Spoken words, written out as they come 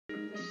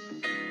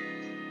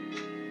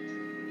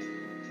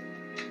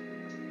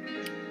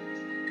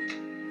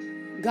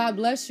God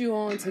bless you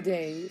on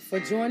today for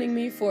joining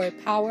me for a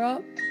power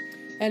up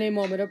and a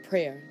moment of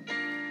prayer.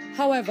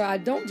 However, I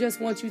don't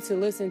just want you to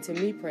listen to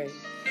me pray.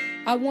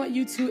 I want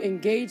you to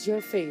engage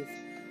your faith.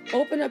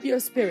 Open up your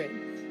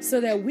spirit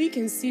so that we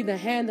can see the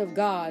hand of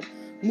God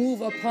move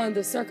upon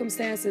the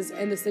circumstances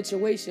and the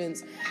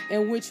situations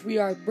in which we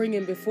are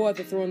bringing before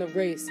the throne of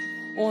grace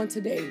on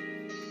today.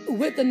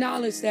 With the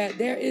knowledge that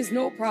there is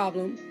no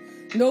problem,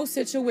 no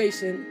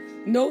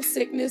situation, no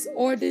sickness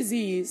or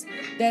disease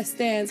that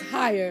stands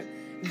higher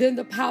than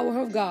the power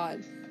of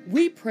God,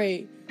 we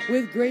pray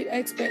with great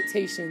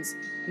expectations,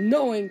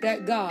 knowing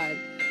that God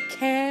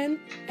can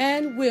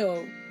and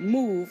will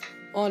move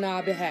on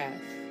our behalf.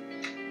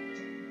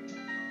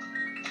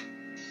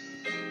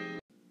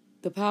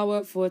 The power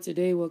up for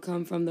today will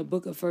come from the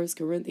book of 1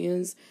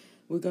 Corinthians.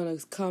 We're going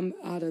to come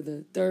out of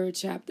the 3rd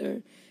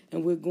chapter,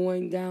 and we're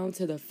going down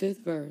to the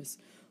 5th verse.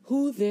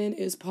 Who then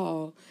is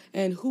Paul,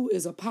 and who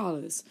is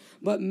Apollos,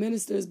 but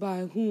ministers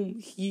by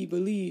whom ye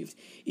believed,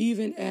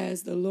 even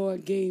as the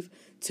Lord gave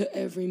to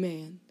every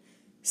man?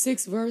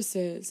 6th verse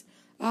says,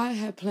 I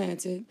have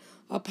planted,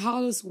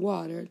 Apollos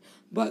watered,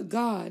 but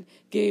God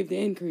gave the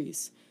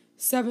increase.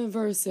 7th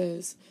verse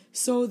says,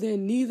 so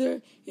then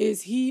neither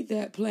is he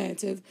that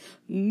planteth,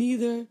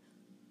 neither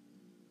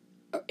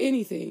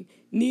anything,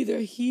 neither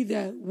he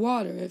that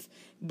watereth,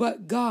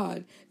 but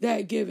God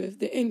that giveth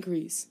the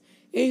increase.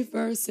 8th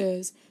verse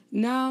says,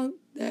 now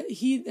that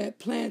he that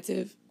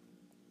planteth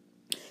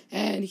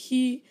and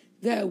he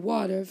that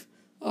watereth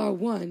are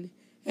one,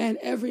 and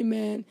every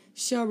man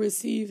shall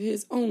receive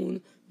his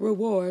own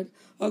reward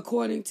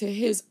according to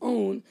his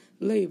own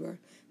labor.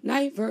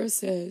 9th verse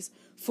says,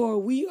 for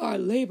we are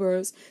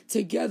laborers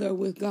together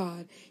with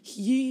God.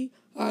 Ye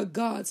are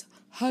God's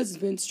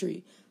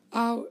husbandry.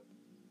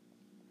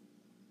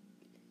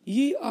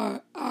 Ye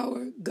are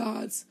our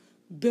God's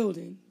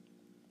building.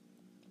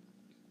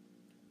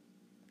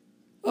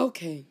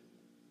 Okay.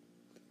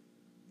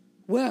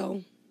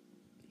 Well,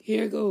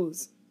 here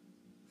goes.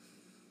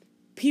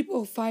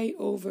 People fight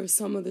over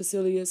some of the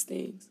silliest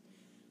things.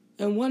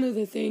 And one of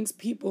the things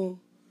people,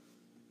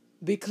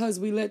 because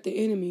we let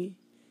the enemy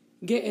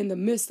get in the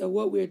midst of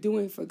what we're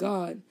doing for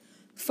God,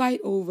 fight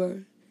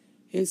over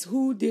is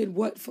who did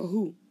what for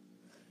who.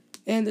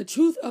 And the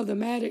truth of the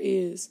matter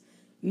is,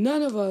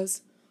 none of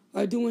us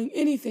are doing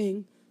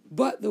anything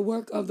but the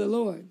work of the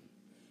Lord.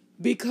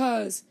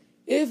 Because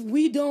if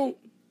we don't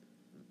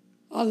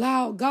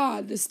allow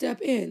God to step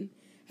in,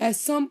 at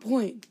some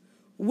point,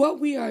 what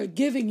we are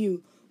giving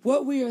you,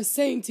 what we are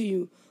saying to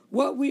you,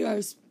 what we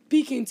are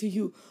speaking to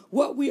you,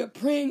 what we are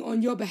praying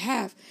on your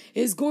behalf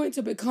is going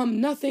to become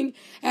nothing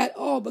at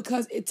all,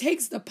 because it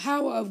takes the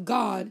power of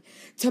God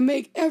to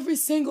make every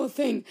single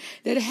thing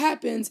that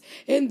happens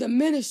in the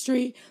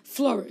ministry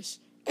flourish.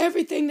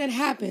 Everything that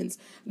happens,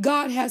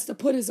 God has to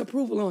put his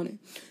approval on it.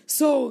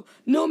 So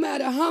no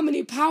matter how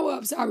many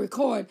power-ups I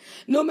record,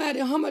 no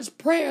matter how much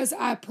prayers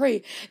I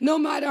pray, no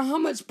matter how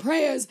much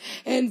prayers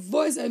and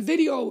voice and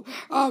video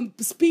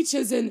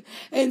speeches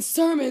and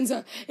sermons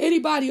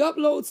anybody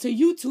uploads to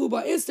YouTube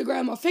or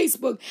Instagram or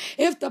Facebook,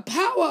 if the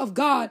power of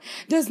God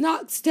does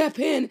not step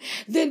in,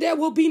 then there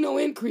will be no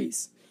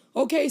increase.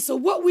 Okay, so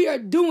what we are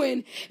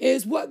doing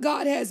is what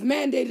God has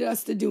mandated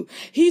us to do.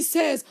 He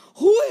says,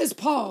 who is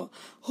Paul?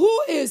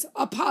 Who is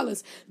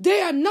Apollos? They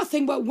are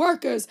nothing but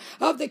workers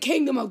of the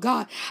kingdom of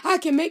God. I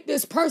can make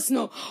this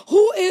personal.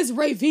 Who is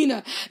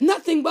Ravina?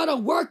 Nothing but a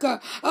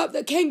worker of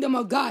the kingdom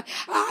of God.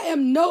 I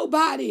am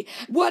nobody.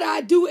 What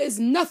I do is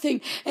nothing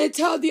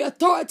until the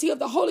authority of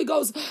the Holy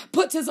Ghost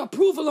puts his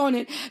approval on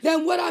it.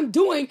 Then what I'm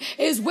doing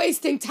is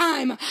wasting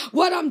time.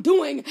 What I'm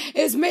doing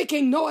is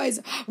making noise.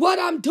 What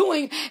I'm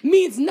doing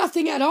means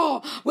nothing at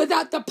all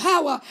without the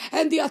power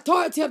and the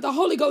authority of the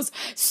Holy Ghost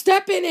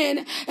stepping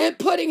in and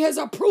putting his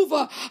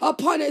approval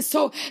upon it.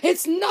 So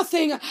it's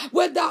nothing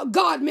without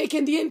God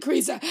making the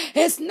increase.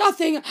 It's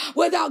nothing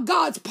without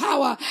God's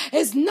power.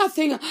 It's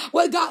nothing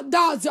without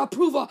God's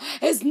approval.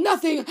 It's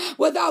nothing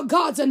without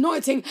God's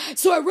anointing.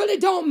 So it really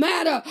don't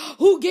matter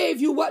who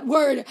gave you what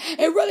word.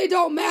 It really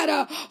don't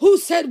matter who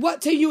said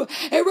what to you.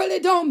 It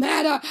really don't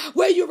matter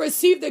where you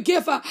received the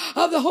gift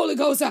of the Holy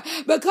Ghost,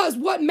 because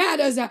what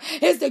matters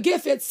is the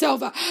gift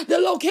itself. The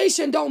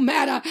location don't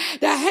matter.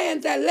 The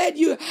hands that led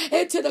you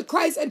into the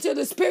Christ, into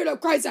the Spirit of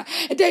Christ,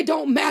 they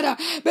don't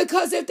matter,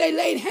 because if they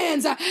laid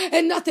hands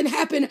and nothing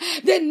happened,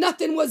 then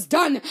nothing was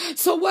done.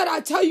 So what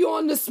I tell you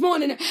on this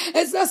morning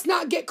is, let's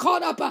not get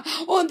caught up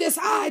on this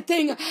I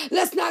thing.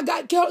 Let's not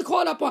get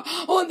caught up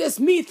on this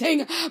me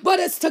thing, but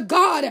it's to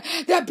God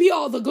that be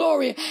all the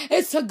glory.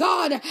 It's to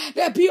God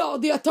that be all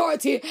the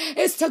authority.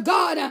 It's to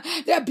God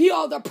that be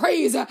all the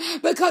praise,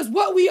 because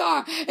what we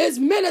are is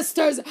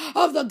ministers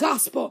of the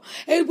gospel.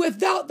 And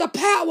without the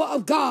power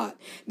of God,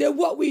 then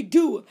what we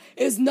do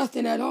is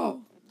nothing at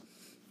all.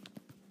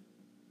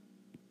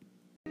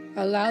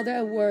 Allow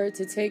that word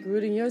to take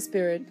root in your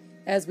spirit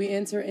as we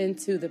enter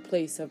into the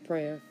place of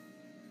prayer.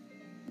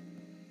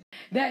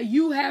 that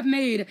you have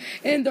made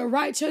in the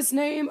righteous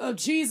name of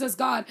Jesus,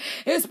 God.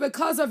 It's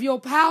because of your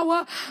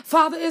power,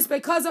 Father. It's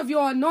because of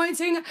your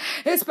anointing.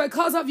 It's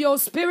because of your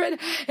spirit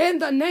in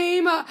the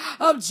name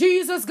of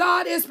Jesus,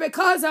 God. It's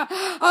because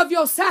of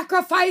your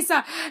sacrifice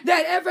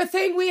that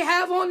everything we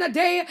have on the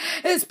day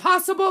is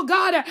possible,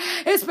 God.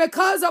 It's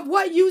because of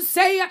what you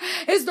say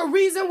is the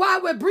reason why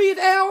we breathe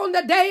air on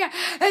the day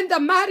in the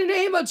mighty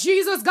name of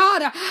Jesus,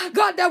 God.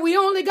 God, that we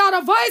only got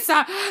a voice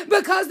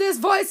because this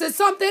voice is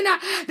something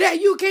that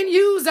you can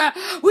use.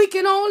 We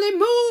can only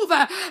move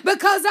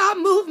because our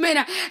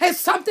movement is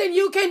something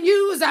you can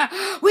use.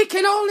 We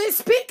can only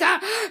speak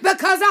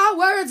because our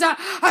words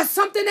are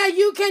something that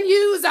you can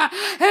use.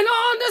 And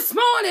on this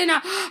morning,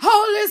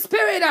 Holy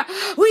Spirit,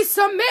 we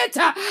submit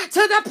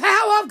to the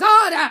power of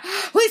God.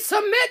 We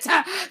submit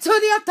to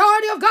the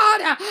authority of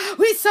God.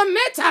 We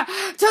submit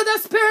to the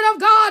Spirit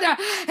of God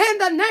in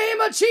the name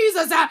of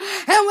Jesus.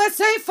 And we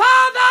say,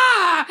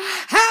 Father,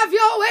 have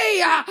your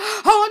way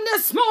on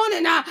this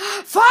morning.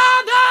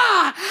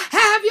 Father,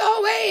 have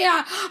your way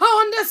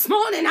on this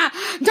morning.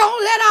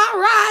 Don't let our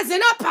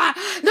rising up,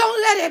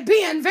 don't let it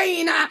be in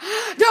vain.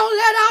 Don't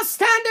let our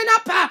standing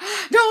up,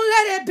 don't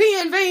let it be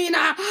in vain.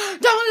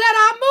 Don't let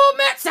our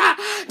movements,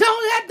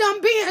 don't let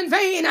them be in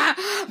vain.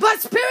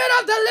 But Spirit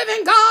of the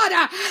living God,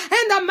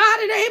 in the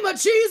mighty name of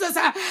Jesus,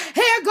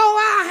 here go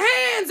our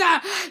hands,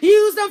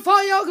 use them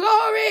for your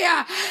glory.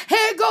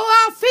 Here go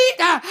our feet,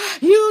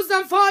 use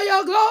them for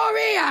your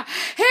glory.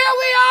 Here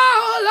we are,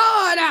 oh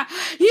Lord,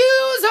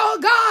 use, oh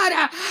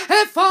God,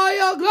 for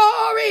your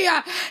glory.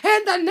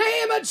 In the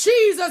name of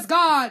Jesus,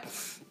 God.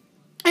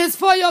 It's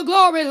for your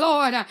glory,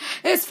 Lord.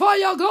 It's for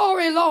your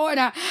glory, Lord.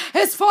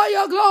 It's for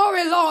your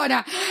glory, Lord.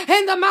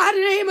 In the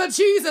mighty name of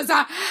Jesus,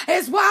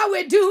 it's why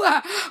we do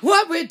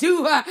what we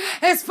do.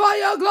 It's for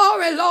your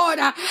glory, Lord.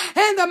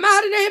 In the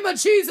mighty name of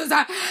Jesus,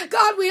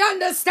 God, we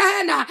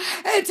understand.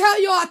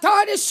 Until your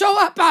authority show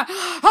up,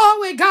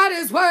 all we got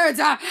is words.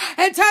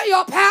 Until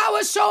your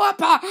power show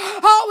up,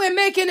 all we're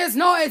making is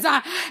noise.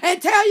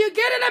 Until you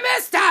get in the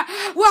midst,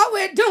 what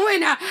we're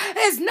doing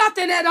is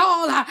nothing at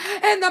all.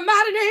 In the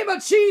mighty name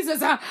of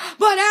Jesus.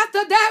 But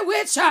after that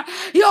which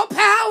your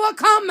power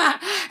come,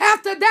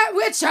 after that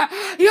which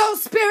your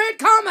spirit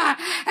come,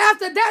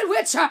 after that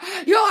which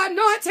your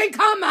anointing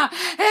come,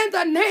 in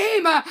the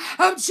name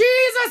of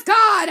Jesus,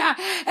 God,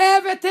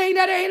 everything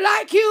that ain't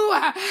like you,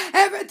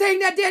 everything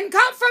that didn't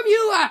come from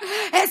you,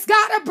 it's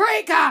got to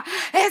break,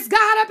 it's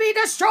got to be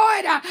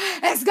destroyed,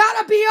 it's got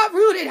to be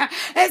uprooted,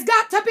 it's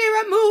got to be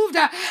removed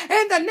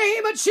in the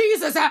name of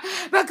Jesus,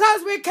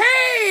 because we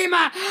came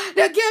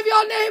to give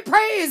your name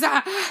praise,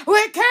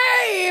 we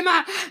came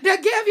to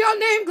give your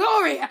name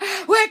glory.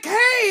 We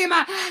came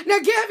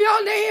to give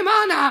your name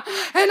honor.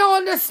 And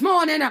on this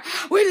morning,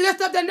 we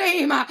lift up the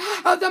name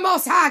of the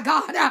Most High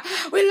God.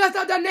 We lift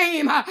up the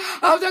name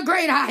of the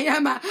great I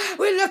Am.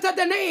 We lift up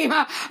the name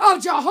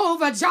of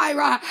Jehovah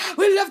Jireh.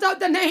 We lift up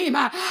the name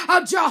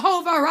of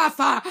Jehovah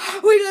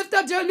Rapha. We lift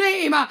up the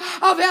name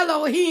of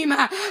Elohim.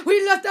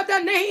 We lift up the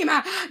name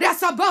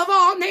that's above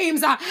all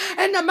names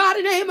in the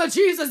mighty name of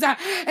Jesus.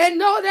 And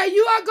know that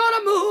you are going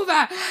to move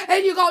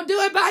and you're going to do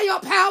it by your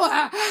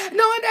power,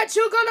 knowing that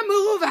you're going to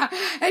move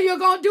and you're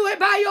going to do it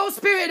by your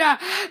spirit,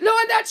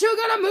 knowing that you're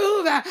going to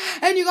move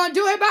and you're going to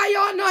do it by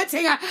your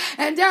anointing,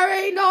 and there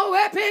ain't no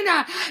weapon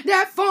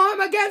that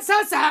form against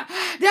us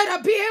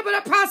that'll be able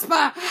to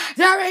prosper.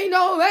 There ain't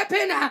no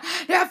weapon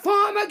that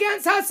form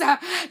against us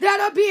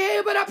that'll be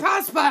able to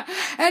prosper,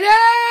 and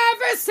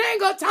every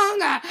single tongue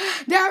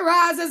that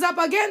rises up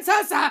against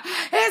us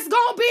is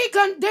going to be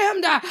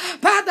condemned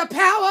by the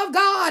power of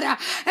God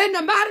in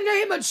the mighty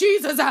name of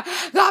Jesus,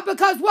 God,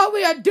 because what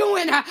we are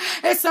doing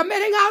is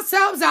submitting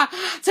ourselves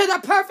to the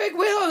perfect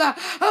will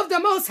of the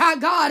Most High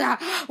God.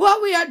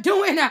 What we are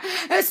doing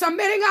is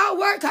submitting our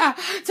work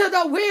to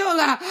the will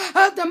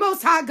of the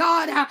Most High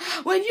God.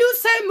 When you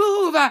say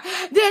move,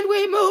 then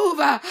we move.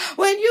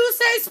 When you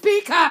say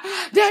speak,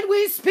 then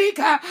we speak.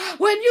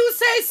 When you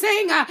say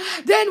sing,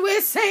 then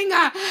we sing.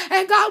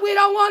 And God, we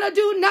don't want to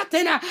do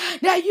nothing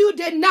that you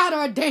did not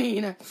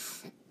ordain.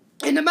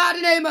 In the mighty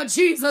name of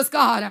Jesus,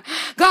 God,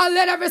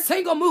 let every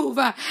single move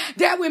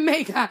that we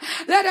make,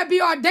 let it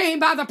be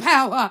ordained by the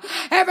power.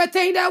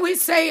 Everything that we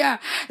say,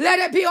 let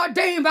it be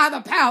ordained by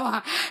the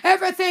power.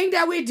 Everything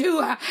that we do,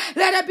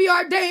 let it be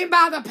ordained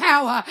by the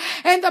power.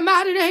 In the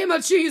mighty name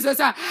of Jesus,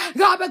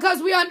 God,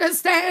 because we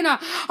understand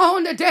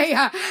on the day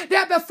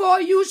that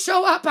before you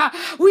show up,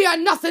 we are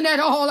nothing at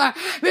all.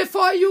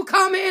 Before you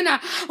come in,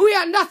 we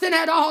are nothing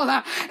at all.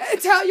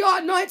 Until your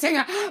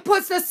anointing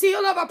puts the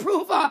seal of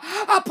approval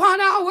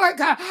upon our work,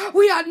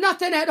 we are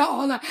nothing at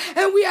all,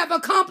 and we have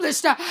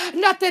accomplished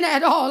nothing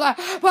at all.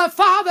 But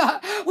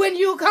Father, when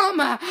you come,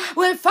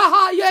 when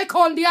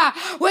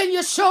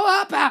you show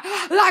up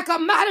like a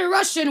mighty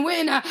rushing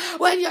wind,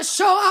 when you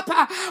show up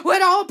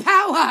with all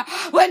power,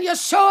 when you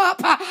show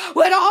up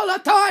with all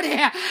authority,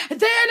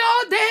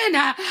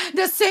 then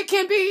the sick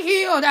can be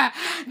healed,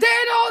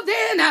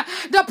 then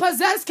the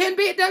possessed can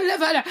be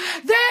delivered.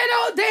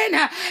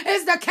 Then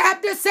is the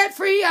captive set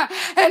free.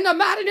 In the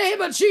mighty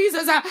name of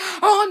Jesus,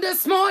 on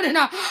this morning,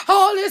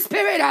 Holy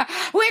Spirit,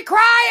 we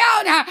cry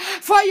out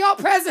for your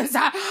presence.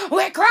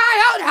 We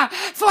cry out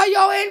for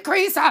your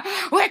increase.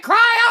 We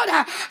cry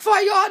out for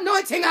your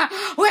anointing.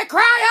 We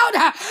cry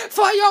out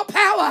for your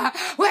power.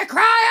 We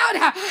cry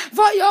out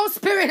for your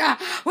spirit.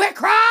 We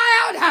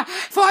cry out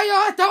for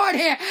your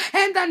authority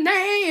in the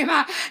name,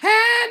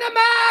 in the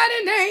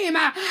mighty name,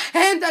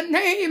 in the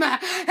name,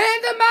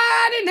 in the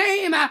mighty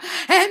name,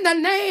 in the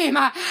name,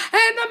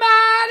 in the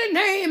mighty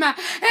name,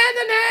 in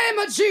the name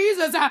of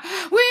Jesus.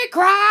 We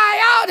cry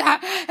out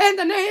in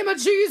the name of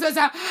Jesus.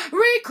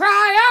 We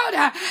cry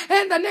out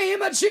in the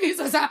name of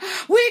Jesus.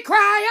 We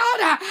cry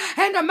out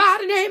in the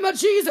mighty name of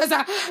Jesus,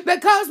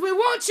 because we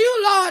want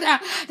you, Lord,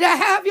 to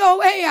have your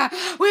way.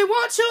 We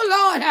want you,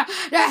 Lord,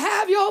 to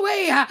have your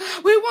way.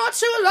 We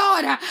want you,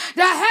 Lord,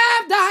 to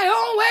have thy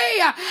own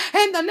way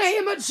in the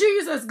name of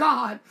Jesus,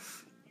 God.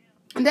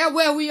 And that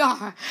where we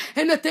are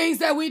and the things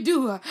that we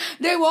do,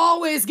 they will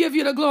always give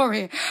you the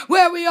glory.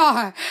 Where we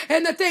are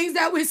and the things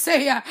that we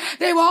say,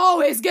 they will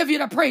always give you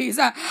the praise.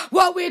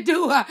 What we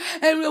do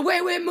and the way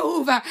we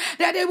move,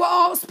 that they will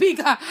all speak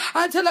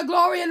unto the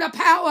glory and the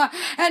power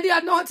and the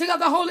anointing of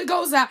the Holy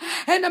Ghost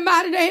in the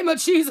mighty name of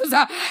Jesus.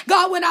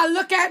 God, when I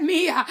look at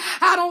me,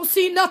 I don't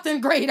see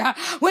nothing great.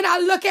 When I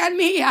look at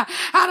me,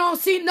 I don't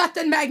see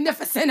nothing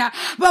magnificent.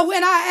 But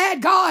when I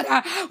add God,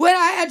 when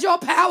I add your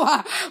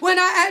power, when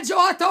I add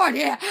your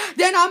authority,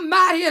 then I'm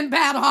mighty in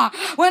battle.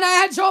 When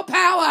I add your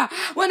power,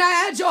 when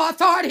I add your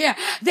authority,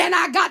 then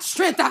I got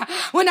strength.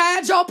 When I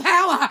add your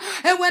power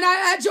and when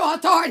I add your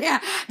authority,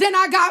 then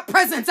I got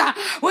presence.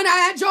 When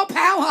I add your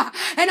power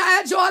and I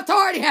add your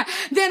authority,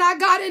 then I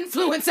got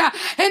influence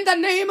in the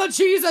name of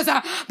Jesus.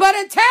 But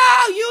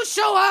until you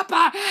show up,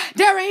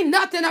 there ain't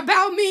nothing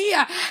about me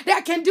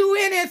that can do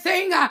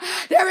anything.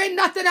 There ain't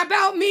nothing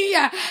about me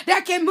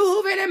that can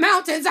move any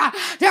mountains.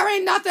 There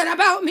ain't nothing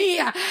about me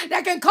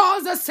that can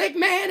cause a sick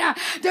man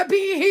to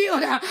be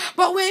healed.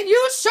 But when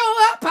you show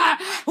up,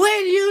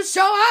 when you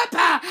show up,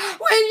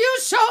 when you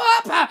show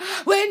up,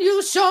 when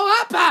you show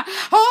up,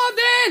 oh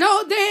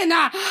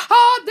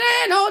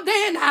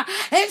then,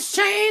 it's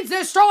chains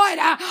destroyed.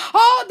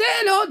 Oh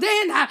then,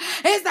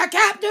 is the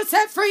captive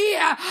set free.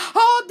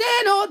 Oh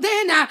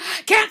then,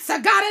 cancer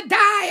gotta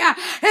die.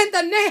 In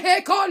the name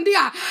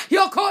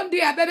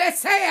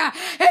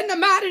in the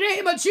mighty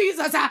name of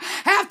Jesus.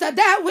 After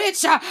that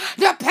which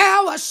the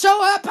power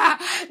show up,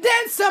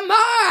 then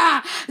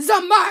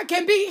Zamar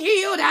can be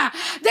healed.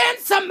 Then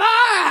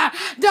Samar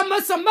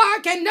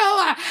can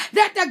know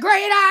that the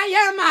great I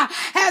am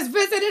has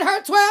visited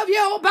her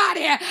 12-year-old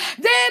body.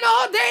 Then,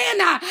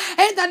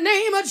 in the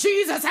name of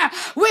Jesus,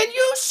 when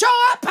you show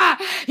up,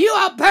 you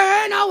will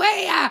burn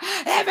away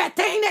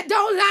everything that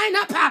don't line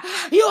up.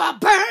 You will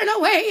burn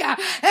away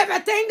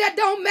everything that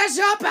don't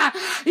measure up.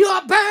 You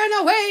will burn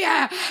away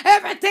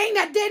everything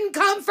that didn't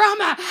come from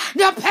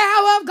the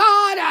power of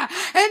God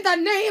in the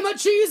name of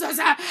Jesus.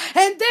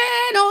 And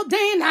then,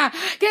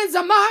 can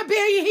Zamar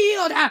be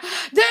healed?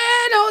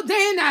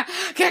 Then,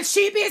 can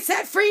she be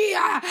set free?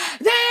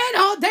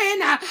 Then,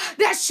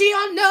 that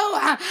she'll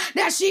know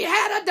that she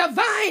had a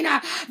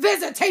divine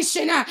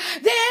visitation.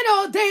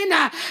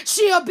 Then,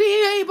 she'll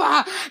be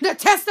able to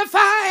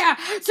testify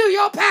to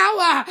your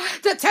power,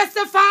 to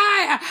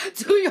testify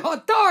to your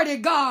authority,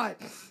 God.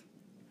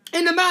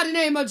 In the mighty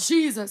name of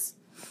Jesus.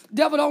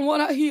 Devil don't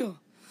want to heal.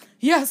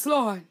 Yes,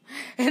 Lord.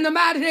 In the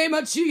mighty name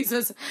of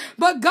Jesus.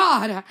 But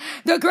God,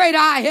 the great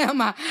I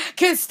am,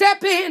 can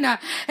step in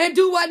and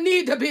do what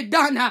need to be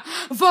done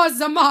for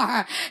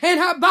Zamar. In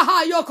her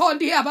baha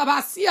yokondia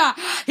babasia,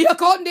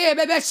 yokondia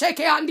bebe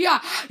sheke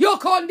andia,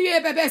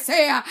 yokondia bebe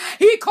sea,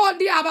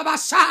 yokondia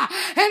babasha.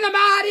 In the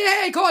mighty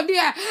name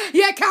kondia,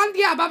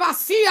 yokondia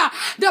babasia,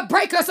 the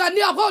breakers are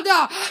near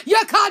holder,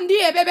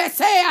 yokondia bebe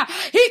sea,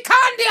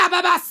 yokondia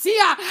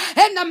babasia.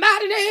 In the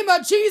mighty name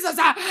of Jesus,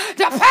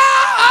 the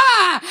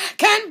power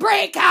can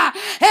break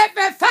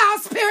every foul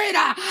spirit.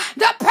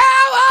 The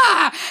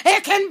power,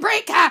 it can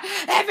break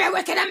every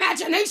wicked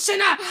imagination.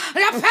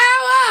 The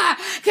power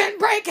can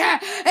break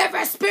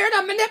every spirit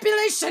of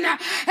manipulation.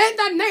 In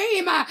the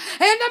name,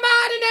 in the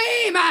mighty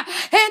name,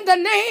 in the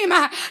name,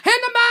 in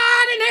the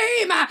mighty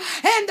name,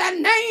 in the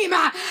name,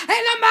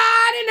 in the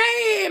mighty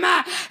name,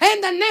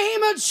 in the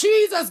name of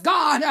Jesus,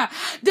 God.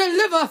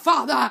 Deliver,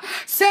 Father.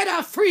 Set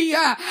her free.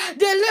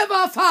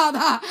 Deliver,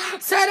 Father.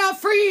 Set her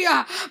free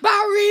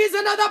by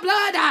reason of the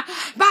blood.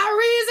 By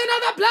reason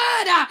of the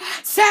blood,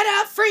 set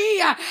her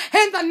free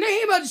in the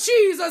name of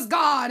Jesus,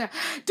 God.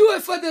 Do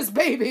it for this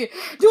baby.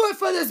 Do it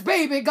for this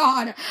baby,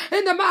 God.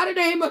 In the mighty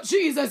name of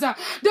Jesus.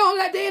 Don't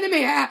let the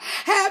enemy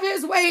have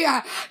his way.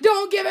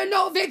 Don't give him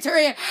no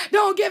victory.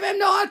 Don't give him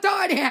no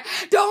authority.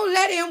 Don't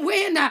let him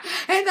win.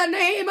 In the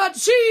name of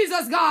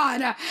Jesus,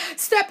 God.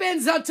 Step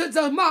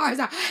into Mars.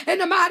 In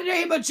the mighty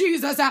name of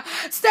Jesus.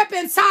 Step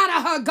inside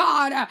of her,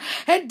 God.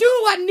 And do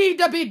what need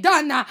to be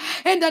done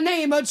in the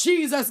name of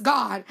Jesus,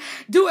 God.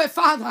 Do it,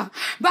 Father,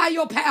 by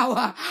your power.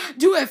 power.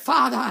 Do it,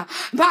 Father,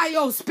 by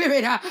your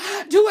spirit.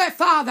 Do it,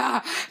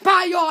 Father,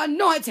 by your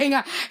anointing.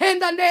 In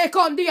the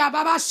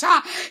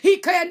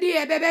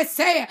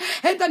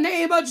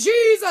name of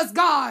Jesus,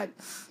 God.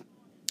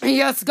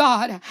 Yes,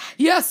 God.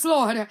 Yes,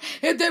 Lord.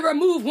 If they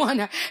remove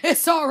one,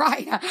 it's all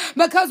right.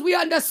 Because we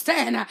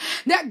understand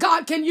that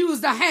God can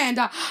use the hand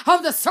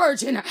of the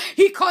surgeon.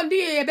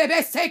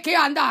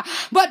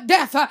 But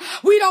death,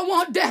 we don't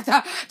want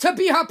death to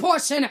be her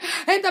portion.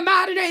 In the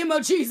mighty name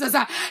of Jesus,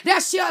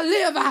 that she'll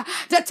live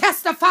to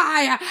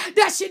testify,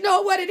 that she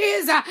know what it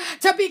is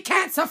to be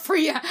cancer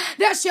free,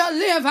 that she'll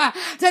live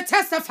to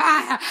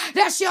testify,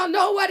 that she'll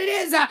know what it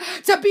is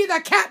to be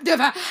the captive,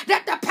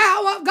 that the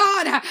power of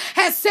God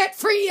has set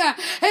free.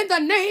 In the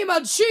name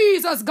of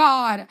Jesus,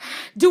 God.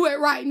 Do it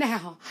right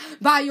now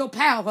by your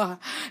power.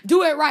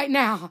 Do it right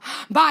now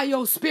by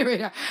your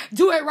spirit.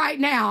 Do it right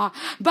now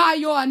by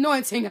your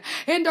anointing.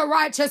 In the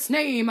righteous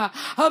name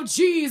of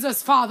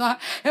Jesus, Father.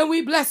 And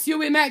we bless you.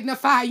 We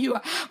magnify you.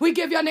 We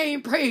give your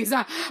name praise.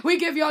 We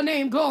give your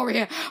name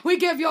glory. We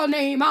give your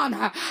name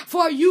honor.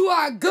 For you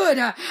are good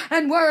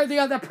and worthy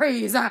of the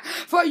praise.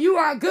 For you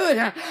are good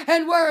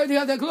and worthy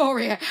of the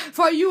glory.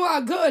 For you are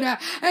good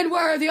and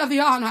worthy of the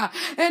honor.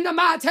 In the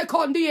mighty in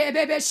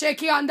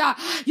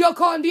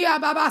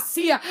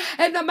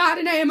the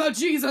mighty name of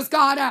Jesus,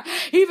 God,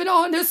 even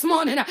on this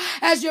morning,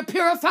 as you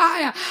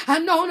purify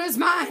Anona's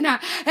mind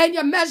and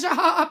you measure her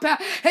up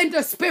in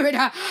the spirit,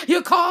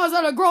 you cause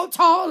her to grow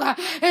tall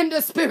in the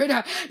spirit,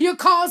 you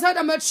cause her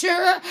to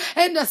mature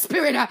in the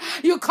spirit,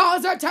 you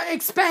cause her to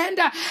expand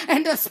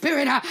in the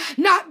spirit,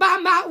 not by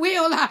my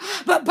will,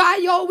 but by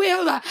your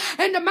will,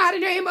 in the mighty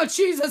name of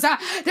Jesus,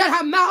 that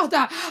her mouth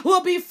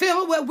will be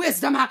filled with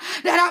wisdom, that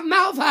her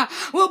mouth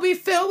will be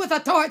filled with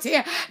authority,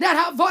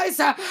 that her voice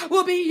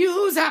will be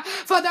used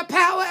for the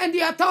power and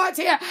the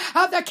authority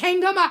of the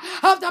kingdom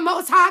of the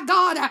Most High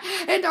God,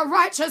 in the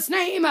righteous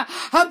name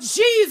of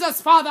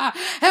Jesus, Father.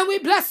 And we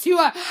bless you,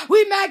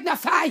 we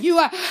magnify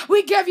you,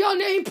 we give your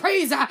name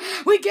praise,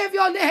 we give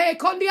your name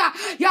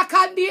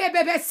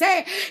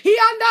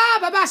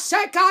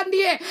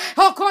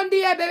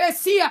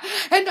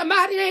in the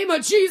mighty name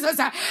of Jesus.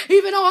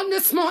 Even on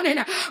this morning,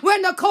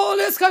 when the coal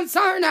is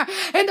concerned,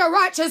 in the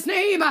righteous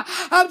name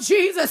of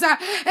Jesus,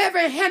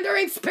 every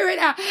hindering spirit,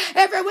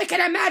 every wicked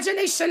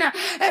imagination,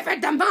 every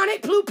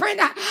demonic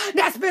blueprint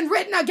that's been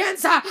written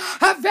against her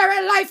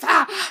very life,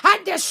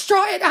 I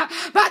destroy it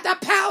by the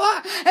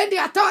power and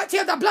the authority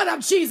of the blood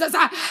of Jesus.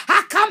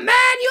 I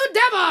command you,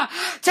 devil,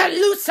 to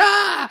loose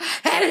her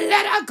and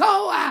let her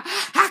go.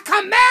 I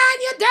command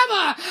you,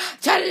 devil,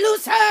 to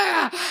loose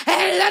her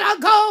and let her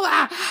go.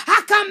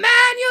 I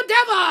command you,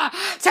 devil,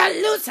 to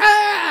loose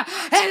her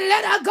and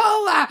let her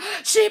go.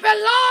 She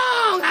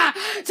belongs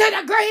to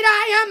the great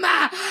I am.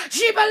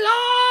 She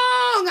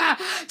belongs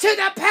to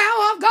the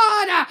power of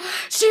God.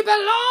 She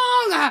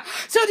belongs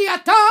to the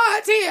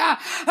authority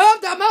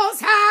of the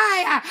Most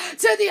High.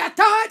 To the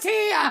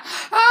authority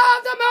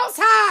of the Most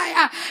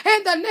High.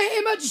 In the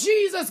name of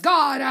Jesus,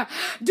 God.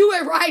 Do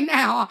it right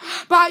now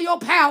by your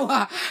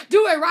power.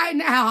 Do it right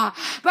now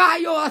by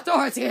your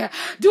authority.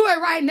 Do it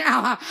right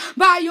now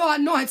by your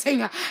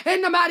anointing.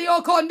 In the mighty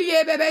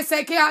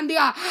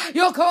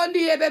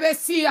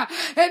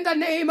in the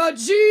name of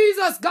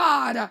Jesus,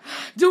 God.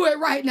 Do it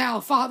right now,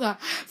 Father,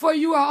 for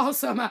you are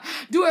awesome.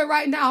 Do it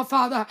right now,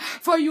 Father,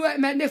 for you are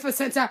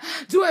magnificent.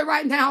 Do it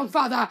right now,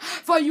 Father,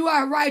 for you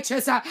are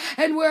righteous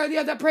and worthy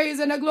of the praise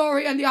and the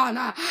glory and the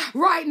honor.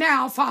 Right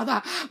now,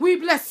 Father, we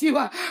bless you.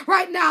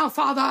 Right now,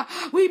 Father,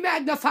 we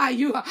magnify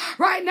you.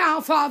 Right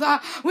now, Father,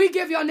 we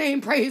give your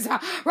name praise.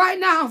 Right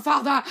now,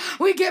 Father,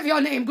 we give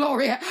your name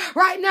glory.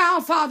 Right now,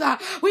 Father,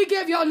 we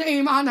give your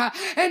name honor.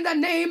 In the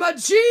name of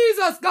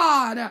Jesus,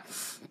 God.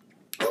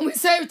 And we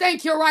say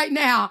thank you right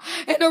now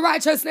in the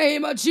righteous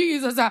name of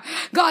Jesus.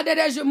 God, that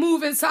as you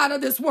move inside of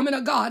this woman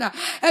of God,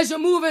 as you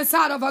move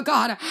inside of her,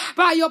 God,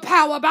 by your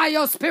power, by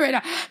your spirit,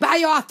 by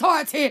your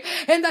authority,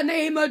 in the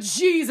name of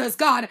Jesus,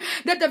 God,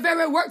 that the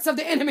very works of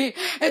the enemy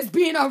is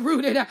being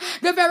uprooted.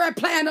 The very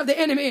plan of the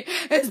enemy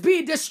is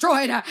being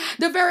destroyed.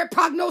 The very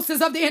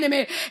prognosis of the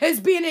enemy is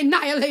being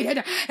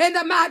annihilated in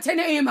the mighty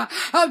name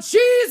of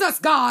Jesus,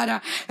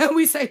 God. And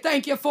we say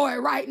thank you for it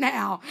right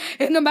now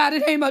in the mighty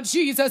name of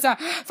Jesus.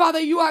 Father,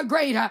 you are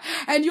great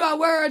and you are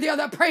worthy of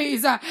the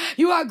praise.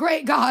 You are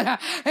great, God,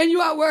 and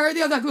you are worthy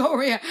of the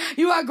glory.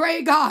 You are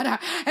great, God,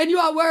 and you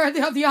are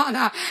worthy of the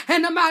honor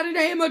in the mighty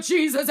name of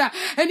Jesus.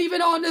 And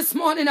even on this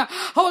morning,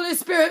 Holy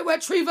Spirit, where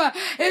Treva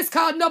is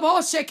called, where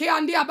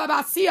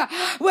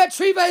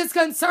Treva is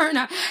concerned,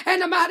 in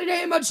the mighty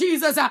name of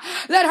Jesus,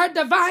 let her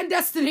divine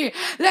destiny,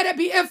 let it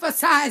be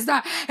emphasized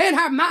in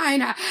her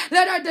mind.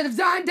 Let her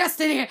divine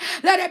destiny,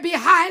 let it be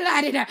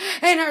highlighted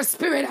in her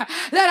spirit.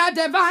 Let her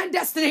divine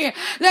destiny,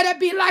 let it it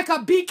be like a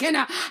beacon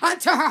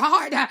unto her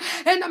heart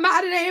in the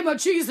mighty name of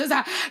Jesus,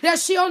 that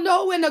she'll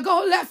know when to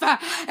go left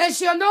and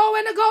she'll know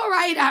when to go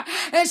right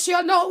and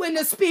she'll know when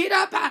to speed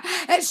up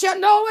and she'll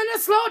know when to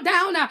slow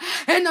down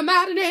in the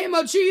mighty name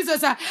of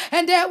Jesus.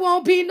 And there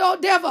won't be no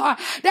devil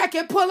that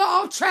can pull her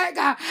off track.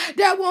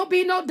 There won't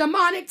be no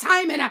demonic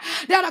timing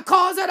that'll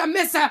cause her to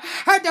miss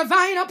her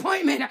divine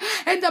appointment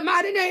in the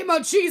mighty name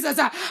of Jesus.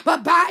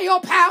 But by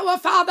your power,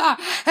 Father,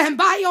 and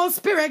by your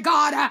spirit,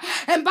 God,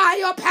 and by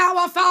your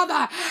power,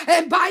 Father,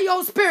 and by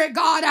your spirit,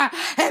 God,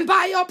 and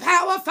by your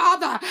power,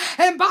 Father,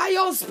 and by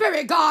your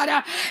spirit,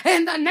 God,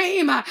 in the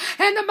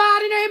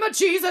mighty name of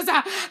Jesus,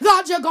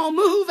 God, you're going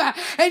to move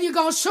and you're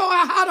going to show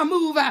her how to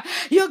move.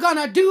 You're going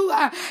to do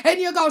and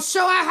you're going to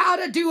show her how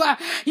to do.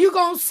 You're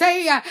going to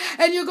say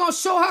and you're going to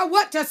show her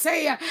what to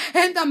say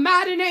in the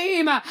mighty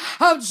name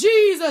of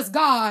Jesus,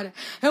 God.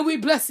 And we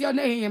bless your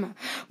name.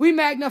 We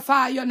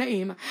magnify your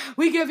name.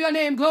 We give your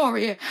name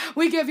glory.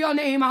 We give your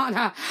name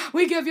honor.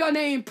 We give your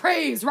name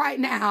praise right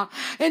now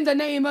in the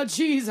name of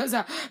Jesus.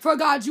 For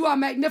God, you are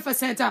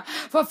magnificent.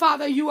 For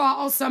Father, you are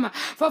awesome.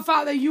 For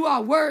Father, you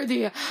are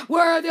worthy.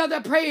 Worthy of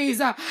the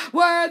praise.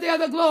 Worthy of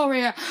the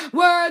glory.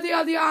 Worthy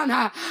of the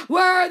honor.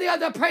 Worthy of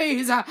the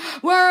praise.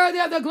 Worthy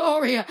of the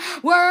glory.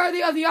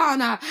 Worthy of the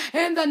honor.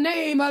 In the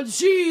name of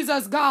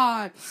Jesus,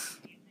 God.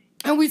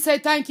 And we say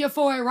thank you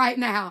for it right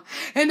now.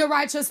 In the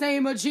righteous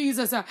name of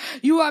Jesus,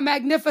 you are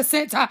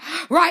magnificent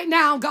right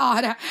now,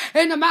 God.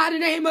 In the mighty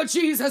name of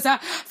Jesus,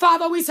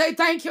 Father, we say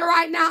thank you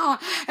right now.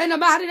 In the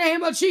mighty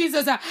name of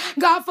Jesus,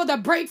 God, for the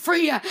break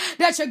free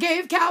that you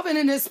gave Calvin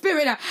in his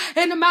spirit.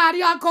 In the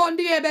mighty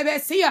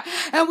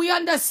and we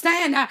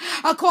understand,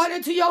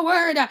 according to your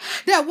word,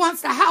 that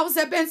once the house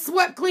had been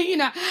swept clean,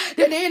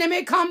 the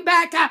enemy come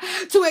back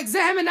to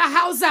examine the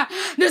house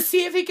to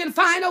see if he can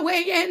find a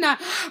way in.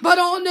 But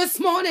on this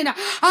morning,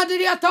 under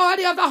the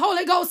authority of the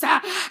Holy Ghost,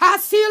 I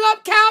seal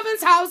up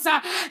Calvin's house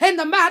in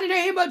the mighty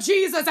name of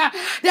Jesus,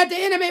 that the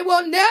enemy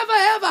will never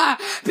ever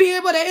be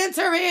able to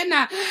enter in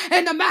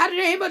the mighty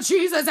name of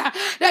Jesus, that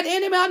the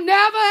enemy will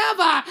never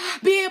ever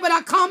be able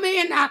to come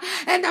in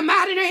the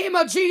mighty name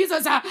of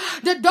Jesus.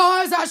 The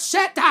doors are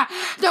shut,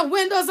 the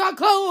windows are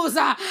closed,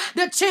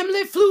 the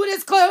chimney flute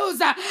is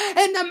closed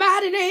in the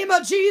mighty name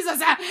of Jesus.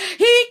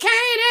 He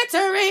can't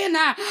enter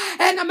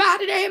in the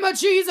mighty name of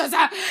Jesus.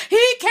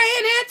 He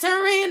can't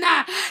enter in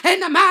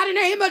the mighty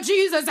name of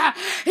Jesus.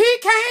 He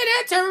can't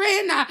enter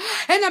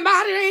in the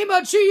mighty name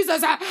of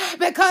Jesus,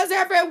 because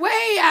every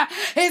way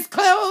is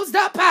closed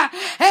up,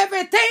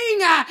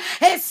 everything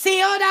is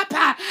sealed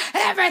up,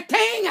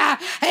 everything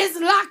is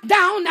locked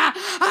down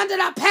under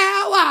the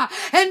power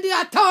and the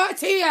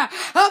authority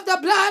of the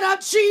blood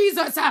of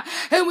Jesus.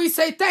 And we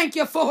say thank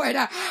you for it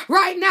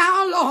right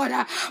now, Lord.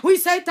 We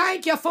say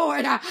thank you for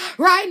it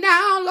right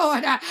now,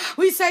 Lord.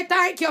 We say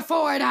thank you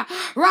for it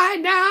right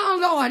now,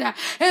 Lord,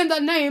 in the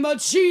name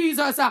of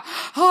Jesus.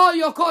 Oh,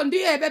 you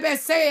condie bebe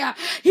say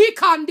he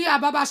condia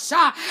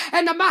babasha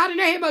in the mighty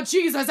name of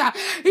Jesus.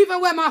 Even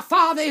where my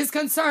father is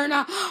concerned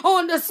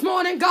on this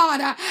morning,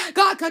 God,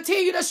 God,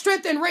 continue to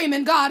strengthen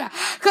Raymond, God.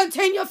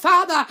 Continue,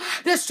 Father,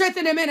 to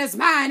strengthen him in his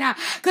mind.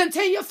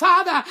 Continue,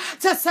 Father,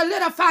 to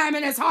solidify him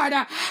in his heart.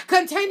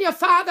 Continue,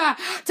 Father,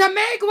 to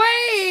make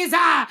ways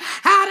out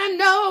of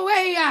no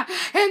way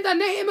in the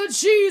name of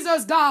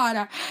Jesus,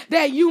 God,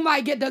 that you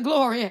might get the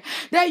glory,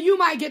 that you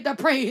might get the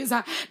praise,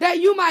 that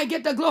you might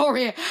get the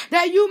glory,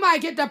 that you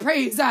might get the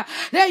praise,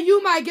 that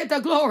you might get the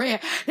glory,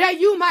 that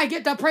you might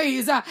get the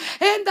praise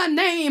in the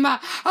name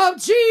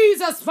of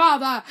Jesus,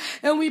 Father.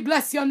 And we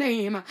bless your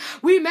name.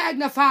 We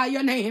magnify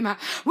your name.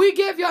 We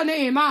give your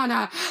name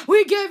honor.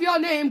 We give your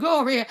name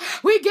glory.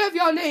 We give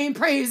your name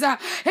praise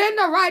in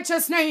the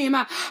righteous name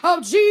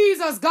of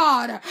Jesus,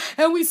 God.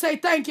 And we say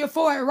thank you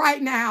for it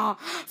right now.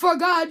 For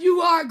God,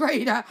 you are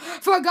great.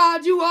 For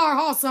God, you are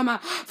awesome.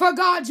 For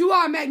God, you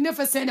are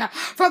magnificent.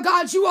 For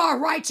God, you are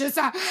righteous.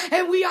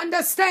 And we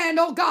understand,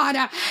 oh God,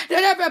 that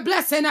every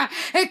blessing,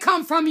 it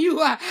come from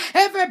you.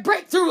 Every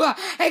breakthrough,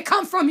 it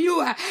come from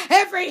you.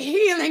 Every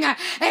healing,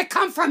 it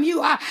come from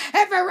you.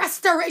 Every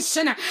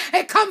restoration,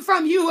 it come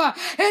from you.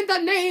 In the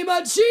name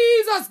of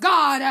Jesus,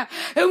 God.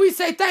 And we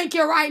say thank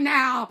you right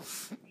now.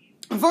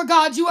 For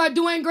God, you are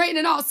doing great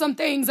and awesome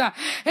things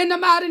in the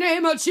mighty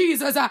name of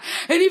Jesus. And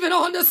even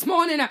on this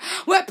morning,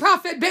 where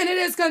Prophet Bennett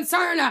is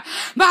concerned,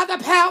 by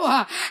the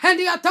power and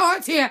the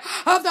authority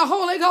of the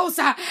Holy Ghost,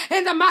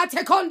 in the mighty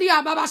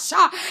kondia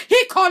babasha,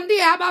 he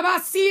kondia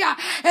babasia,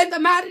 in the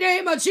mighty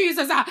name of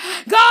Jesus,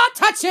 God,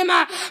 touch him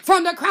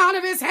from the crown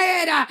of his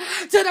head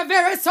to the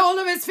very sole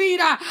of his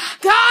feet.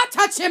 God,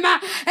 touch him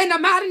in the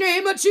mighty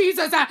name of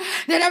Jesus. That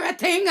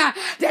everything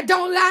that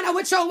don't line up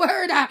with your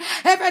word,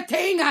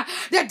 everything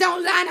that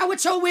don't line line up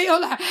with your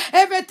will,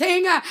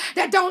 everything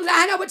that don't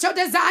line up with your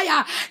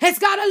desire, it's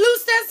got to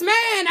loose this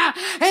man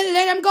and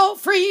let him go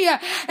free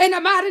in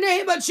the mighty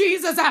name of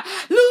Jesus.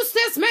 Loose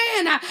this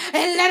man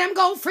and let him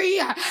go free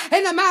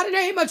in the mighty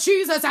name of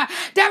Jesus.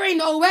 There ain't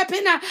no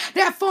weapon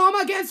that form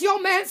against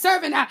your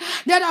manservant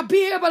that'll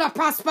be able to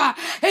prosper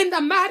in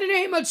the mighty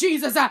name of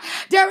Jesus.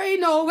 There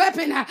ain't no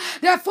weapon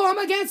that form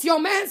against your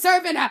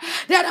manservant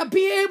that'll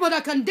be able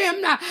to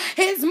condemn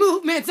his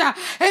movements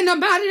in the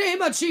mighty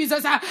name of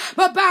Jesus.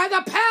 But by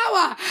the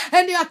power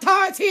and the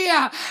authority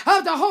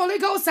of the Holy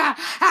Ghost,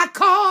 I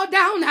call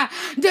down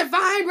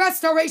divine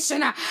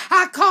restoration.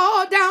 I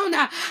call down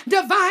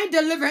divine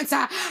deliverance.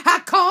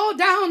 I call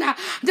down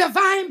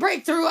divine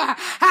breakthrough.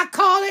 I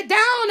call it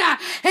down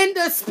in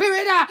the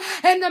spirit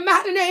in the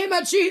mighty name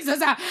of Jesus,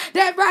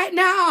 that right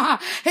now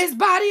his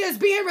body is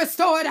being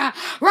restored.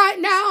 Right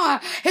now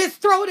his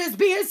throat is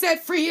being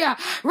set free.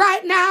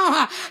 Right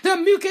now the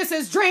mucus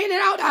is draining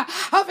out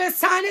of his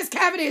sinus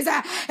cavities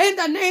in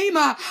the name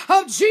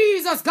of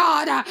Jesus,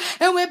 God.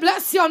 And we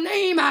bless your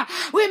name.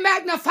 We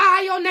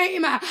magnify your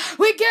name.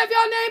 We give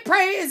your name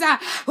praise.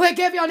 We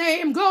give your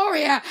name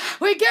glory.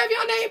 We give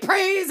your name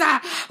praise.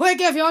 We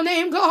give your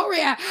name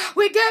glory.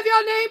 We give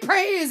your name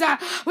praise.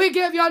 We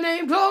give your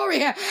name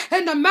glory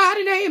in the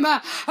mighty name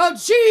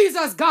of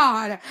Jesus,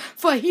 God,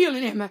 for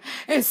healing him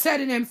and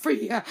setting him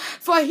free.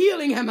 For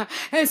healing him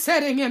and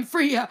setting him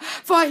free.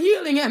 For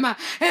healing him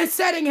and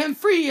setting him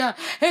free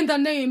in the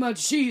name of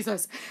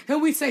Jesus.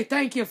 And we say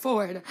thank you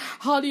for it.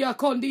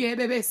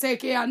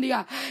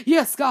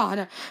 Yes,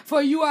 God,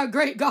 for you are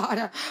great,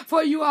 God.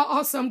 For you are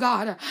awesome,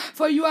 God.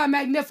 For you are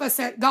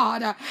magnificent,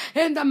 God.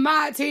 In the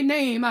mighty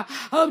name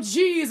of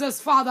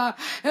Jesus, Father.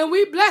 And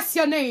we bless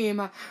your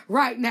name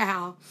right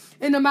now.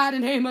 In the mighty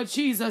name of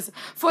Jesus,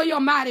 for your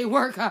mighty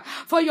work,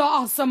 for your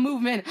awesome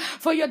movement,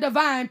 for your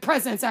divine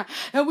presence.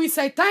 And we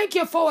say thank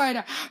you for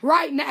it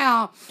right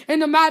now. In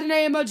the mighty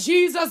name of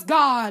Jesus,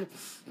 God.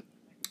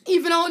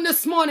 Even on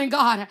this morning,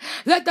 God,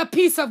 let the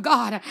peace of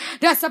God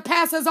that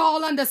surpasses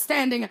all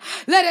understanding,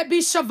 let it be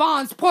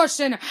Siobhan's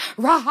portion.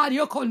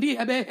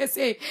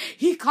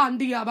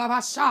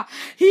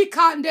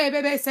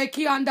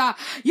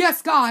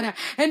 Yes, God,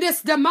 and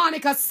this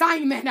demonic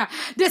assignment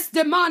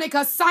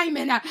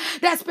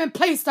that's been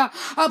placed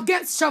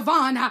against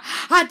Siobhan,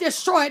 I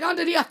destroy it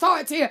under the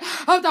authority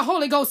of the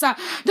Holy Ghost. The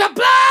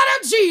blood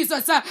of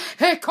Jesus, the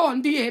blood of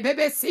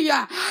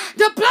Jesus,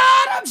 the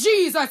blood of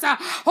Jesus,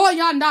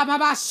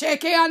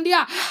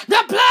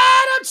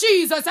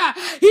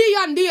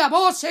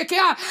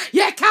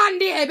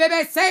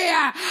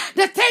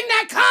 the thing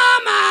that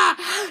come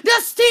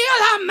to steal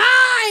her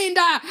mind,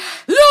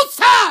 loose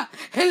her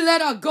and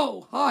let her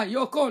go.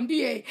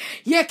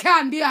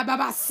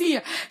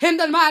 In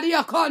the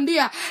Maria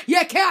Condia,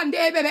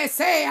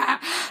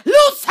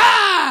 loose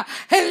her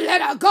and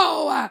let her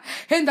go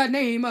in the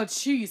name of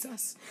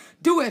Jesus.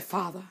 Do it,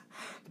 Father,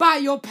 by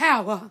your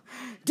power.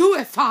 Do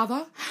it,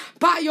 Father,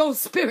 by your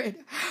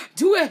spirit.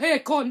 Do it,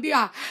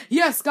 Hekondia.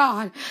 Yes,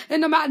 God. In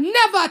the mind,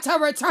 never to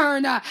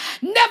return,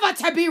 never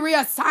to be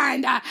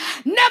reassigned,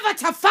 never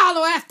to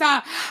follow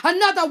after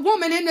another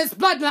woman in this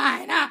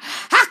bloodline.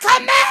 I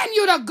command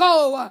you to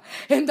go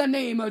in the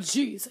name of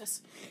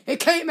Jesus. It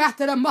came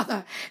after the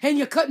mother and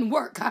you couldn't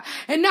work.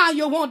 And now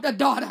you want the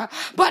daughter,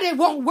 but it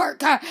won't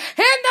work. In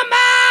the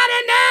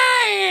mighty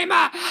name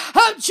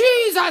of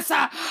Jesus,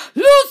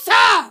 loose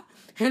her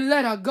and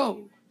let her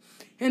go.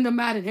 In the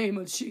mighty name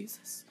of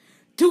Jesus.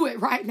 Do it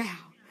right now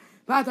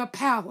by the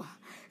power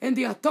and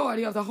the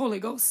authority of the Holy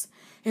Ghost.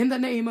 In the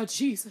name of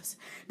Jesus,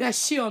 that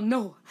she'll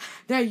know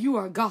that you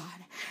are God.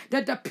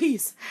 That the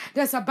peace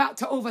that's about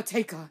to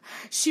overtake her,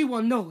 she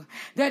will know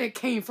that it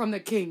came from the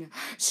King.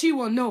 She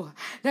will know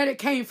that it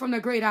came from the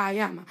great I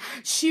Am.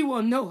 She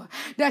will know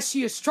that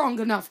she is strong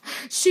enough.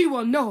 She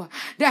will know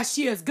that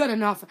she is good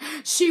enough.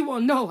 She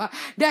will know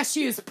that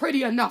she is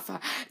pretty enough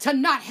to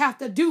not have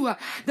to do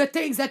the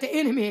things that the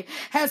enemy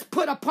has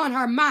put upon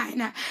her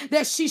mind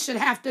that she should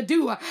have to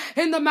do.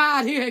 In the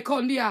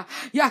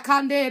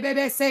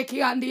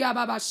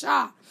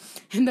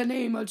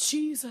name of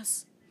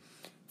Jesus.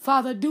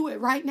 Father, do it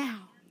right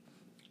now.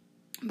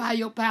 By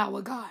your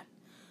power, God.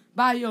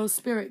 By your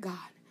spirit,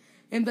 God.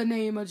 In the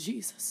name of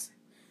Jesus.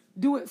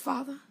 Do it,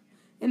 Father,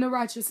 in the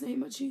righteous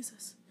name of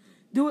Jesus.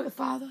 Do it,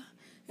 Father,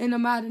 in the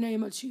mighty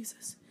name of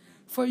Jesus.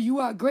 For you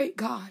are great,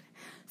 God.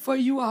 For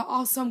you are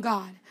awesome,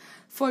 God.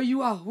 For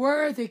you are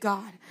worthy,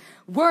 God.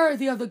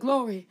 Worthy of the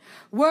glory,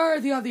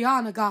 worthy of the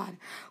honor, God,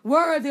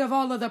 worthy of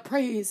all of the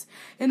praise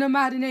in the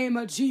mighty name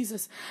of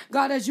Jesus.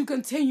 God, as you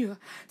continue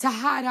to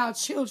hide our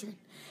children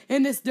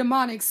in this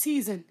demonic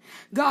season,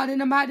 God, in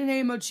the mighty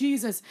name of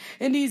Jesus,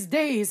 in these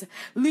days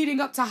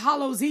leading up to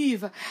Hallows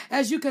Eve,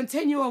 as you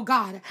continue, oh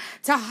God,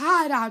 to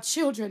hide our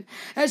children,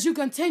 as you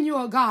continue,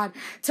 oh God,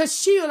 to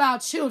shield our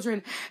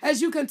children,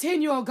 as you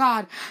continue, oh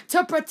God,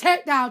 to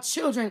protect our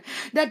children,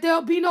 that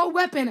there'll be no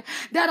weapon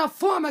that'll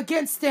form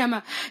against them,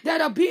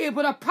 that'll be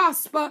able to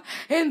prosper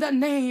in the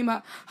name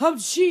of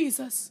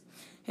Jesus.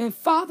 And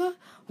Father,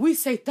 we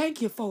say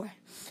thank you for it.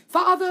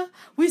 Father,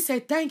 we say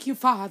thank you,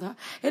 Father,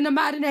 in the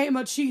mighty name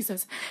of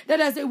Jesus, that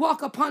as they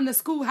walk upon the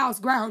schoolhouse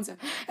grounds,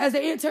 as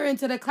they enter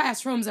into the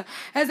classrooms,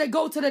 as they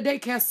go to the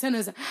daycare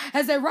centers,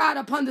 as they ride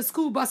upon the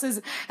school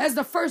buses, as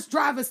the first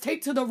drivers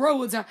take to the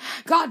roads,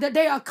 God, that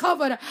they are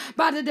covered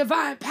by the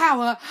divine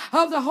power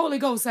of the Holy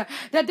Ghost,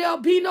 that there'll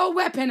be no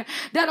weapon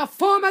that'll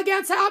form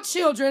against our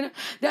children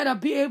that'll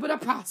be able to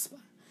prosper.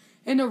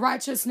 In the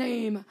righteous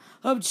name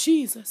of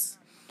Jesus.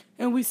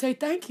 And we say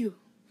thank you.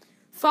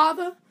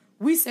 Father,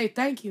 we say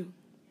thank you.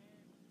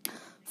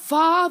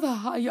 Father,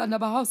 we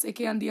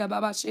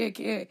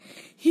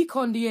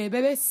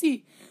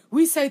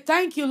say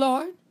thank you,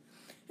 Lord,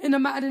 in the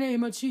mighty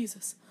name of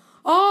Jesus.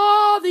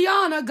 All the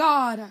honor,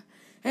 God,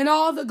 and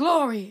all the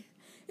glory,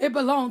 it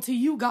belongs to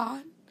you,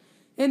 God,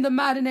 in the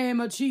mighty name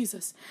of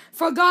Jesus.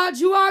 For God,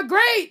 you are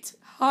great.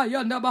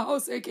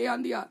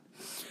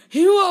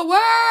 You are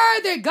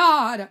worthy,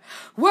 God,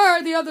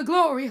 worthy of the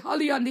glory.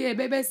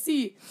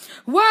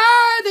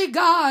 Worthy,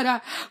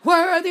 God,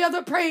 worthy of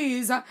the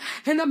praise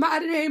in the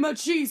mighty name of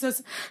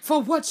Jesus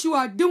for what you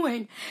are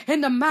doing in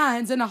the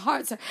minds and the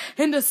hearts,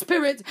 in the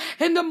spirit,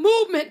 in the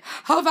movement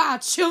of our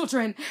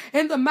children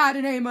in the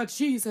mighty name of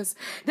Jesus.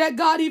 That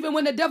God, even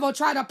when the devil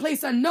tried to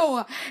place a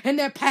no in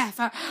their path,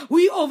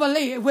 we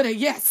overlay it with a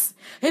yes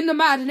in the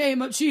mighty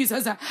name of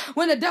Jesus.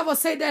 When the devil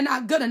say they're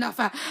not good enough,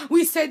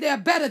 we say they're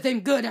better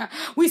than good.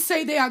 We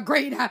say they are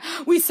great.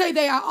 We say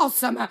they are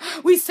awesome.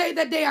 We say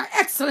that they are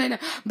excellent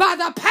by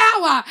the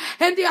power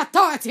and the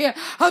authority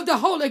of the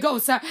Holy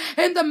Ghost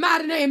in the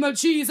mighty name of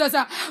Jesus.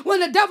 When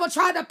the devil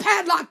tried to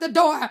padlock the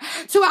door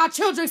to our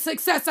children's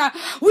success,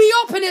 we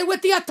open it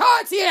with the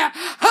authority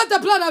of the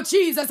blood of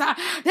Jesus,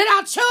 that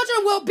our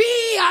children will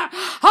be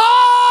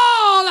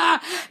all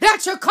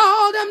that you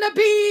call them to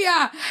be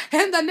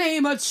in the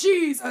name of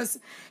Jesus.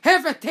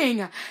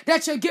 Everything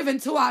that you're giving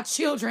to our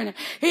children,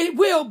 it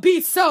will be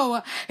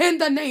so in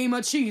the name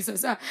of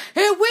Jesus.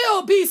 It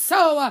will be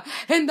so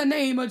in the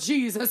name of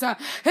Jesus.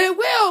 It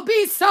will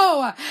be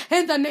so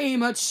in the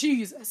name of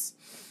Jesus.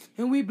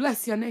 And we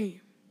bless your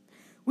name.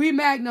 We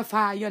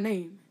magnify your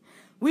name.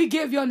 We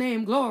give your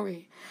name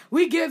glory.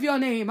 We give your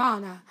name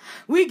honor.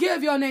 We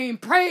give your name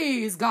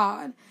praise,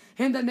 God,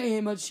 in the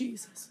name of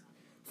Jesus.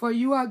 For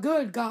you are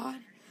good, God.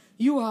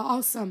 You are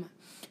awesome.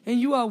 And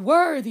you are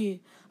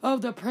worthy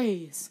of the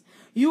praise.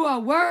 You are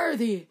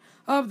worthy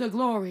of the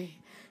glory.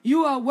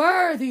 You are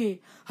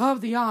worthy of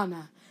the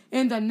honor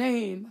in the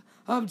name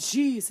of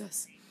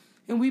Jesus.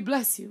 And we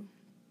bless you.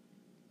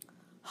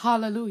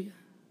 Hallelujah.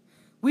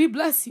 We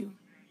bless you.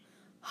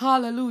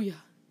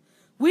 Hallelujah.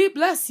 We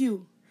bless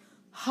you.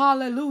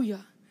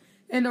 Hallelujah.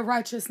 In the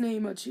righteous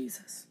name of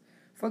Jesus.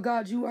 For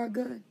God, you are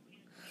good.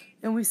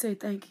 And we say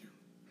thank you.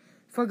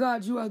 For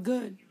God, you are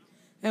good.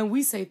 And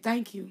we say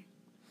thank you.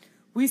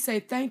 We say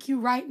thank you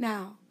right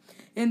now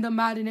in the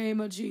mighty name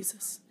of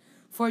Jesus.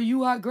 For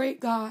you are great,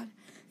 God,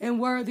 and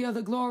worthy of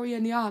the glory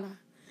and the honor.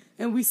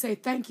 And we say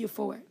thank you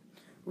for it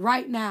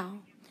right now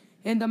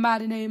in the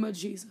mighty name of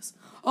Jesus.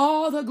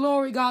 All the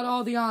glory, God,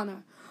 all the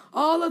honor,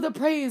 all of the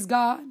praise,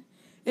 God,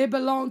 it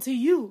belongs to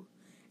you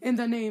in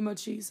the name of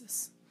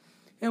Jesus.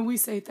 And we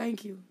say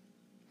thank you.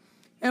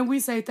 And we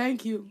say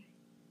thank you.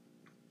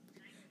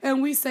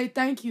 And we say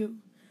thank you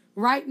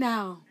right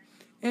now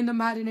in the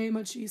mighty name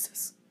of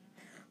Jesus.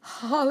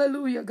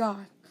 Hallelujah,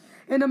 God.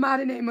 In the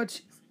mighty name of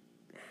Jesus.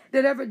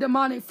 That every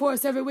demonic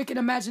force, every wicked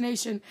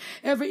imagination,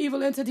 every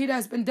evil entity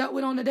that's been dealt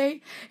with on the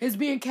day is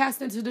being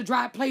cast into the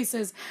dry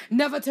places,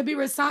 never to be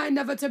resigned,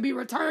 never to be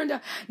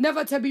returned,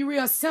 never to be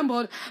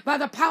reassembled. By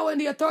the power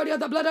and the authority of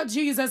the blood of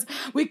Jesus,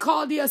 we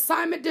call the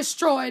assignment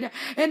destroyed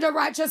in the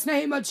righteous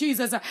name of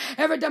Jesus.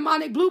 Every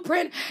demonic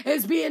blueprint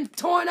is being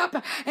torn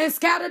up and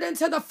scattered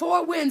into the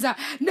four winds,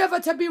 never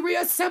to be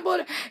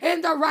reassembled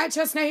in the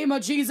righteous name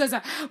of Jesus.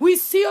 We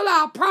seal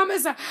our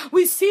promise,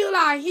 we seal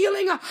our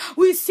healing,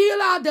 we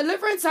seal our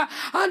deliverance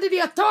under the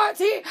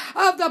authority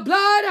of the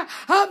blood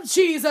of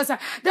Jesus,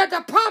 that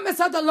the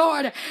promise of the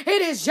Lord,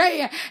 it is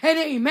yea and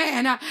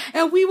amen.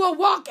 And we will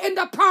walk in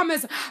the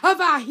promise of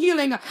our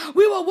healing.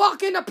 We will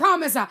walk in the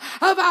promise of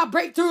our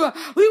breakthrough.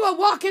 We will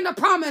walk in the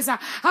promise of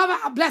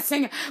our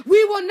blessing.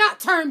 We will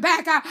not turn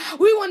back.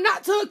 We will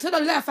not look to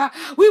the left.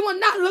 We will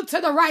not look to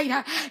the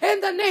right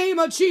in the name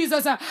of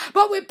Jesus.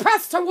 But we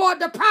press toward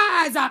the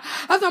prize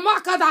of the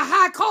mark of the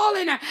high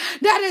calling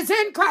that is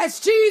in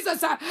Christ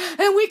Jesus.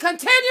 And we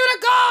continue to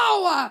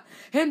go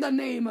in the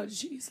name of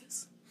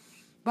Jesus,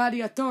 by the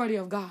authority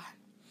of God,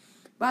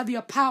 by the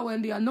power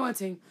and the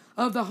anointing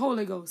of the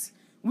Holy Ghost.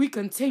 We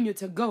continue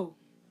to go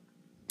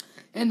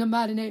in the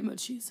mighty name of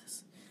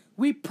Jesus.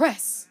 We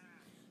press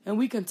and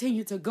we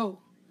continue to go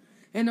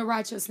in the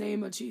righteous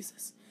name of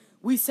Jesus.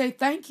 We say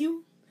thank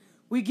you.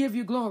 We give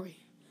you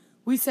glory.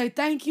 We say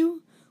thank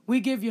you. We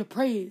give you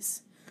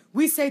praise.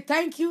 We say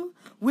thank you.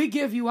 We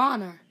give you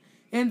honor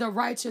in the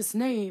righteous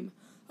name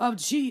of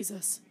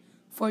Jesus.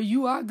 For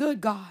you are good,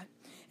 God,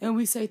 and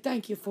we say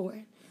thank you for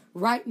it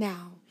right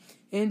now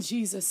in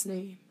Jesus'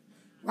 name.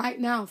 Right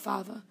now,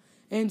 Father,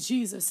 in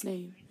Jesus'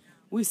 name,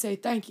 we say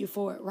thank you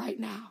for it right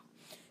now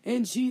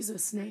in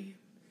Jesus' name.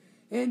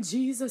 In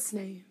Jesus'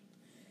 name,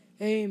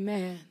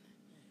 Amen.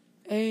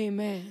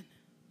 Amen.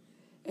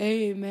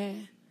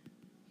 Amen.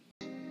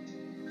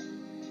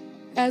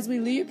 As we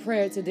lead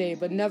prayer today,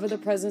 but never the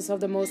presence of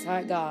the Most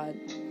High God,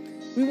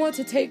 we want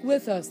to take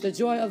with us the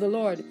joy of the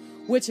Lord,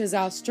 which is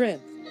our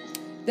strength,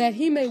 that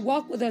He may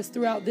walk with us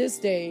throughout this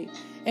day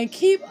and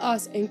keep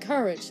us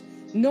encouraged,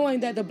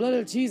 knowing that the blood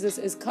of Jesus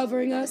is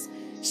covering us,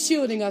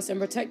 shielding us, and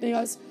protecting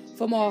us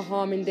from all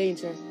harm and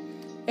danger.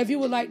 If you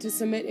would like to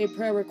submit a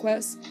prayer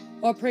request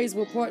or praise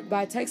report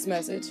by text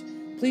message,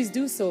 please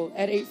do so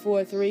at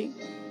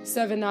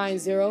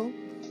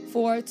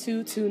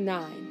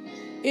 843-790-4229.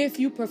 If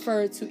you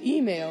prefer to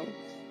email,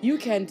 you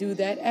can do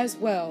that as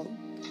well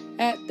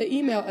at the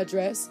email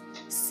address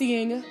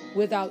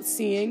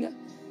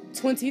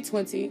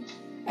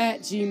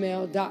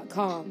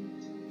seeingwithoutseeing2020@gmail.com.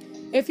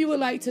 If you would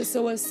like to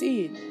sow a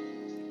seed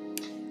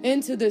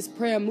into this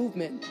prayer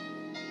movement,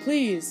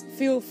 please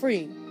feel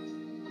free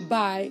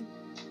by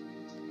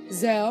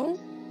Zelle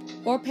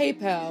or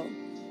PayPal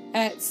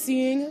at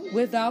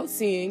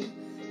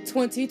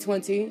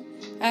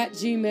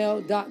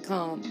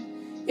seeingwithoutseeing2020@gmail.com.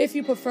 If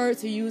you prefer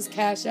to use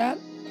Cash App,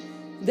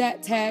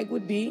 that tag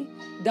would be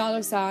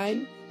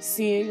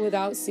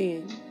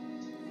 $seeingwithoutseeing.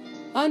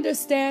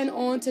 Understand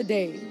on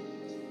today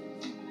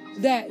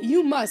that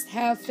you must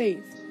have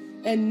faith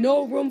and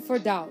no room for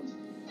doubt.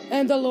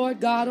 And the Lord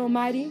God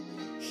Almighty,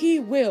 He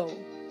will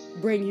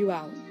bring you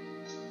out.